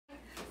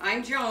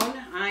I'm Joan.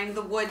 I'm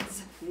the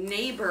Woods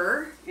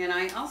neighbor, and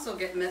I also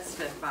get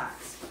Misfit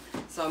Box.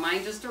 So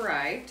mine just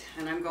arrived,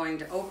 and I'm going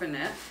to open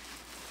it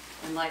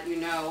and let you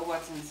know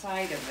what's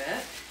inside of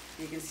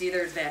it. You can see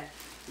there's that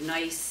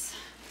nice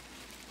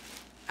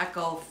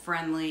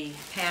eco-friendly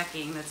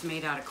packing that's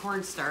made out of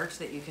cornstarch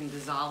that you can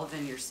dissolve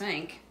in your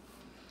sink.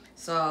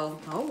 So,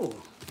 oh,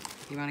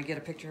 you want to get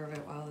a picture of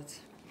it while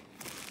it's...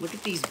 Look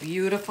at these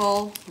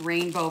beautiful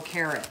rainbow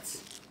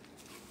carrots.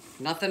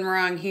 Nothing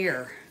wrong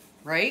here,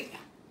 right?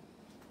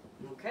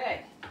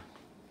 Okay.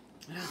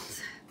 What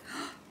else?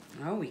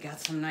 Oh, we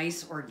got some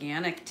nice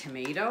organic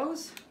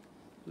tomatoes.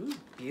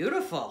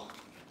 Beautiful.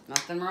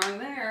 Nothing wrong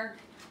there.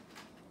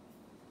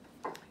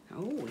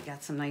 Oh, we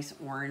got some nice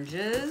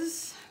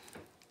oranges.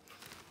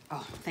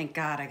 Oh, thank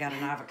God I got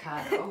an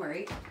avocado,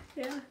 right?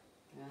 Yeah.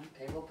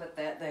 Okay, we'll put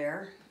that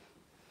there.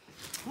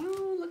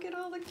 Oh, look at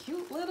all the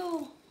cute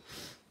little...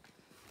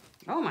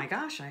 Oh my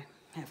gosh, I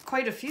have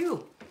quite a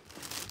few.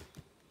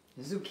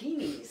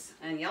 Zucchinis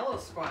and yellow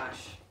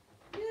squash.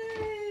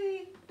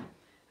 Yay!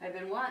 I've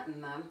been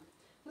wanting them.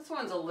 This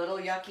one's a little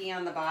yucky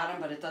on the bottom,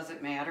 but it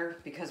doesn't matter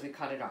because we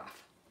cut it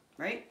off,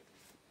 right?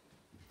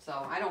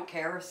 So I don't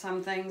care if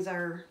some things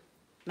are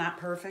not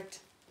perfect.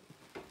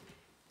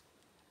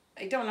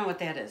 I don't know what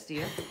that is, do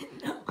you?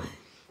 No.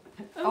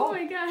 Oh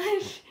my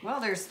gosh.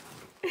 Well, there's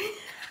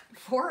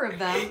 4 of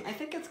them. I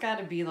think it's got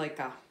to be like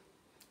a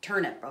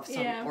turnip of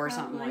some or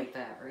something like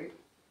that, right?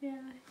 Yeah.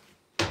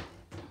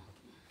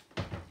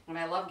 And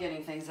I love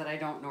getting things that I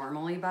don't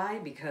normally buy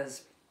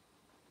because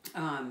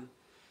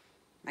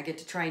I get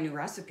to try new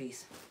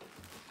recipes.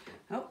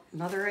 Oh,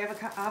 another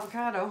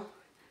avocado.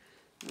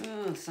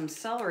 Oh, some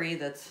celery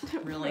that's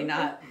really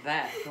not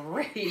that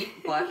great,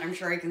 but I'm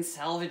sure I can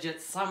salvage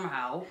it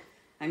somehow.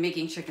 I'm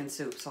making chicken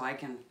soup, so I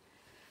can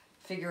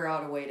figure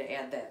out a way to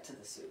add that to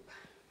the soup.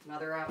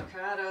 Another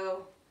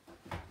avocado.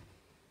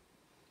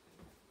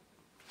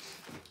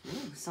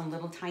 Ooh, some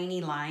little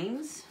tiny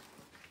limes.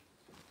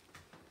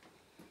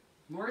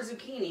 More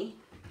zucchini.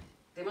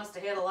 They must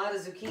have had a lot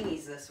of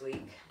zucchinis this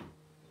week.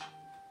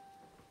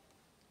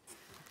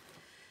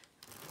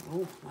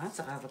 Oh, lots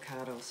of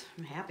avocados.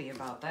 I'm happy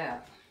about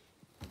that.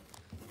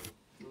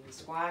 Little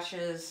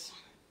squashes.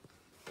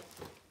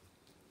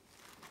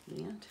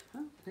 And,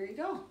 oh, there you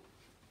go.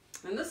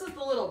 And this is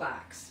the little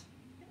box.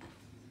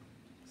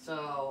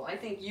 So I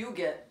think you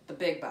get the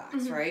big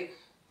box, right?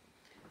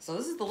 So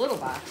this is the little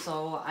box.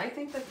 So I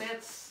think that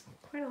that's...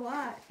 Quite a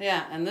lot.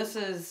 Yeah, and this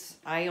is,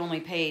 I only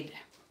paid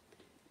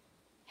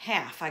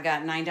half. I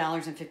got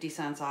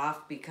 $9.50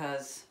 off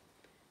because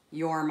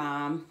your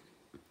mom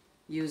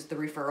used the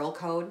referral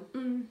code.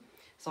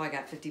 So I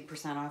got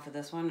 50% off of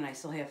this one, and I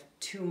still have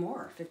 2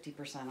 more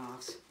 50%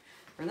 offs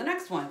for the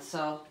next one.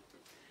 So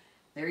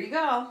there you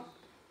go.